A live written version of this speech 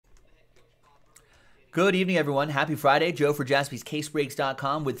Good evening, everyone. Happy Friday. Joe for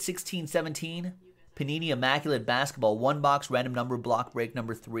JaspysCaseBreaks.com with 1617 Panini Immaculate Basketball 1-box random number block break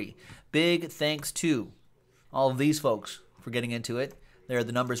number 3. Big thanks to all of these folks for getting into it. There are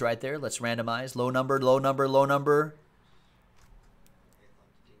the numbers right there. Let's randomize. Low number, low number, low number.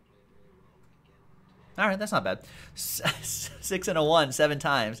 All right, that's not bad. 6 and a 1, 7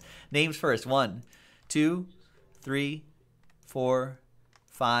 times. Names first. 1, 2, 3, 4,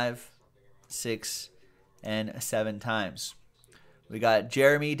 5, 6, and 7 times. We got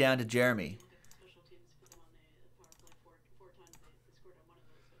Jeremy down to Jeremy.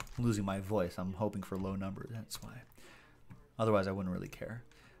 I'm losing my voice. I'm hoping for low numbers. That's why. Otherwise, I wouldn't really care.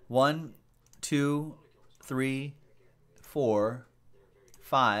 1, 2, 3, 4,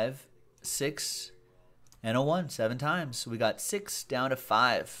 5, 6, and a 1. 7 times. We got 6 down to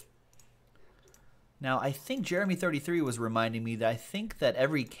 5. Now, I think Jeremy 33 was reminding me that I think that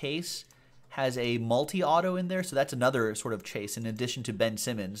every case has a multi-auto in there, so that's another sort of chase. In addition to Ben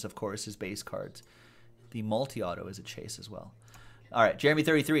Simmons, of course, his base cards. The multi-auto is a chase as well. All right, Jeremy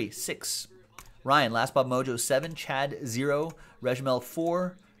 33, 6. Ryan, Last Bob Mojo, 7. Chad, 0. Regimel,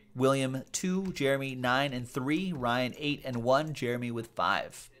 4. William, 2. Jeremy, 9 and 3. Ryan, 8 and 1. Jeremy with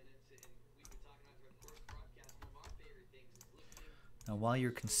 5. Now, while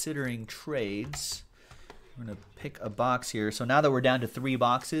you're considering trades, we're going to pick a box here. So now that we're down to 3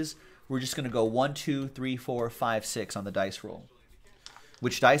 boxes, we're just going to go 1, 2, 3, 4, 5, 6 on the dice roll.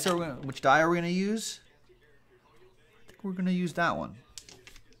 Which die are we going to use? I think we're going to use that one.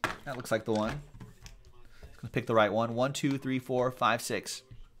 That looks like the one. Let's going to pick the right one. 1, 2, 3, 4, 5, 6.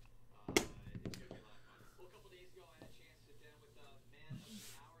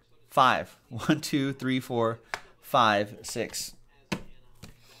 Five. 1, 2, 3, 4, 5, 6.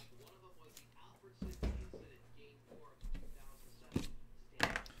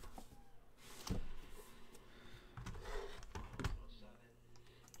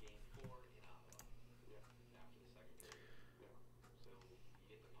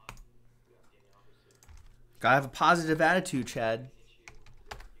 Gotta have a positive attitude, Chad.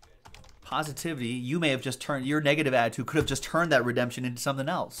 Positivity. You may have just turned your negative attitude could have just turned that redemption into something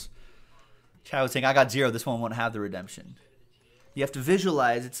else. Chad was saying, "I got 0. This one won't have the redemption." You have to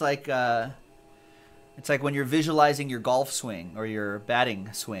visualize. It's like when you're visualizing your golf swing or your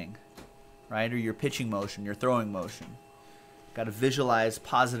batting swing, right? Or your pitching motion, your throwing motion. Got to visualize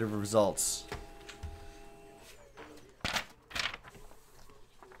positive results.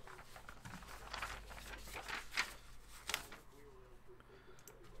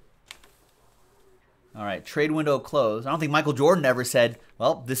 All right, trade window closed. I don't think Michael Jordan ever said,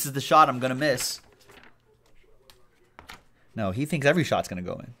 well, this is the shot I'm going to miss. No, he thinks every shot's going to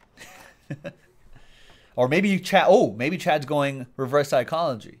go in. Or maybe maybe Chad's going reverse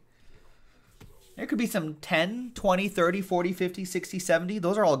psychology. There could be some 10, 20, 30, 40, 50, 60, 70.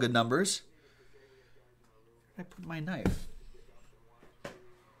 Those are all good numbers. Where did I put my knife?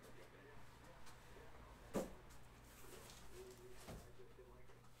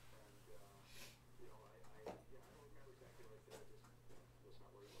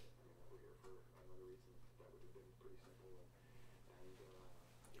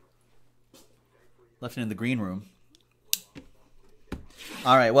 Left it in the green room.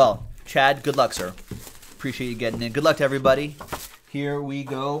 All right, well, Chad, good luck, sir. Appreciate you getting in. Good luck to everybody. Here we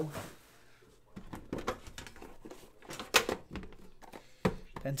go.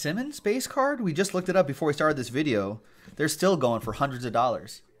 Ben Simmons base card? We just looked it up before we started this video. They're still going for hundreds of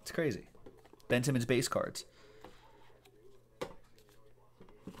dollars. It's crazy. Ben Simmons base cards.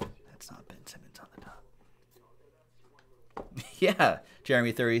 That's not Ben Simmons on the top. Yeah,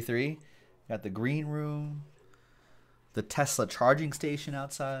 Jeremy 33. Got the green room, the Tesla charging station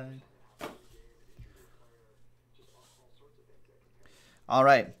outside. All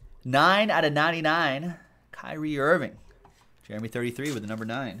right, 9 out of 99, Kyrie Irving. Jeremy 33 with the number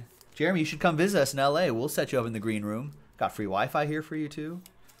 9. Jeremy, you should come visit us in LA. We'll set you up in the green room. Got free Wi-Fi here for you too.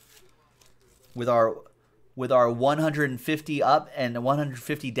 With our 150 up and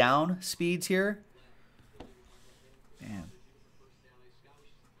 150 down speeds here. Man.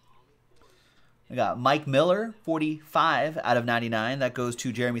 I got Mike Miller, 45 out of 99. That goes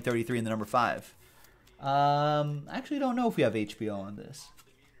to Jeremy 33 in the number 5. I actually don't know if we have HBO on this.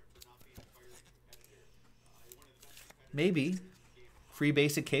 Maybe. Free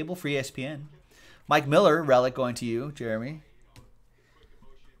basic cable, free ESPN. Mike Miller, relic going to you, Jeremy.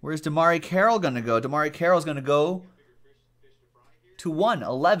 Where's Damari Carroll going to go? Damari Carroll's going to go to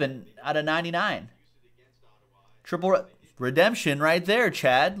 11 out of 99. Triple redemption right there,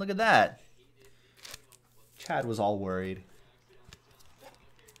 Chad. Look at that. Chad was all worried.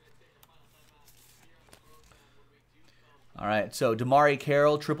 All right, so Damari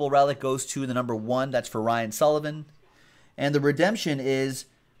Carroll, triple relic, goes to the number 1. That's for Ryan Sullivan. And the redemption is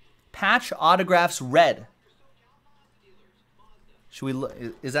patch autographs red. Should we look?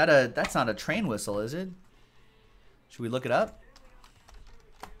 Is that a? That's not a train whistle, is it? Should we look it up?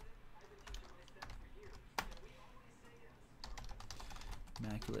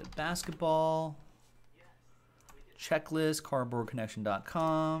 Immaculate Basketball. Checklist,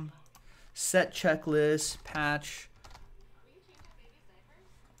 cardboardconnection.com. Set checklist, patch.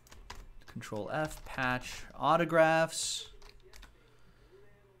 Control F, patch, autographs.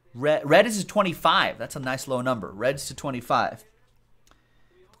 Red is to 25. That's a nice low number. Red's to 25.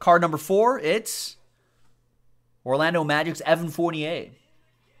 Card number 4, it's Orlando Magic's Evan Fournier.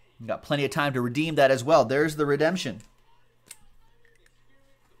 You got plenty of time to redeem that as well. There's the redemption.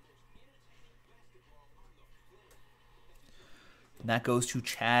 And that goes to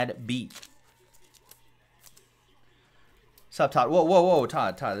Chad B. What's up, Todd? Whoa, whoa, whoa,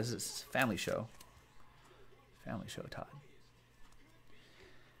 Todd, this is family show. Family show, Todd.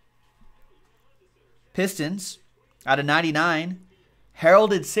 Pistons out of 99.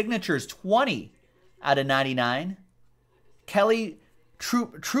 Heralded Signatures 20 out of 99. Kelly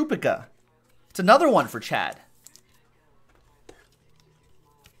Trupica. It's another one for Chad.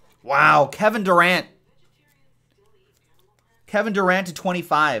 Wow, Kevin Durant. Kevin Durant to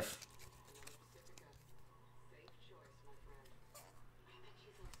 25.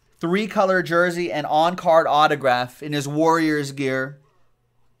 Three-color jersey and on-card autograph in his Warriors gear.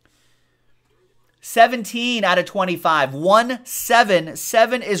 17 out of 25. 1-7.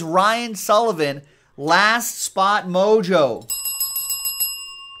 7 is Ryan Sullivan. Last spot mojo.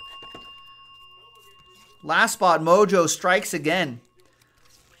 Last spot mojo strikes again.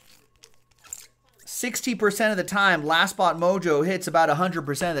 60% of the time, last spot mojo hits about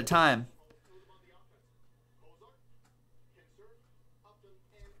 100% of the time.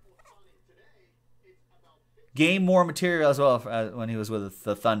 Gained more material as well when he was with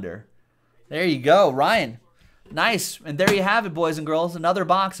the Thunder. There you go, Ryan. Nice. And there you have it, boys and girls. Another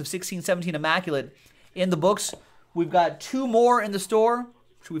box of 16-17 Immaculate in the books. We've got 2 more in the store.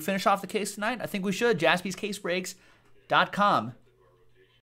 Should we finish off the case tonight? I think we should. JaspysCaseBreaks.com.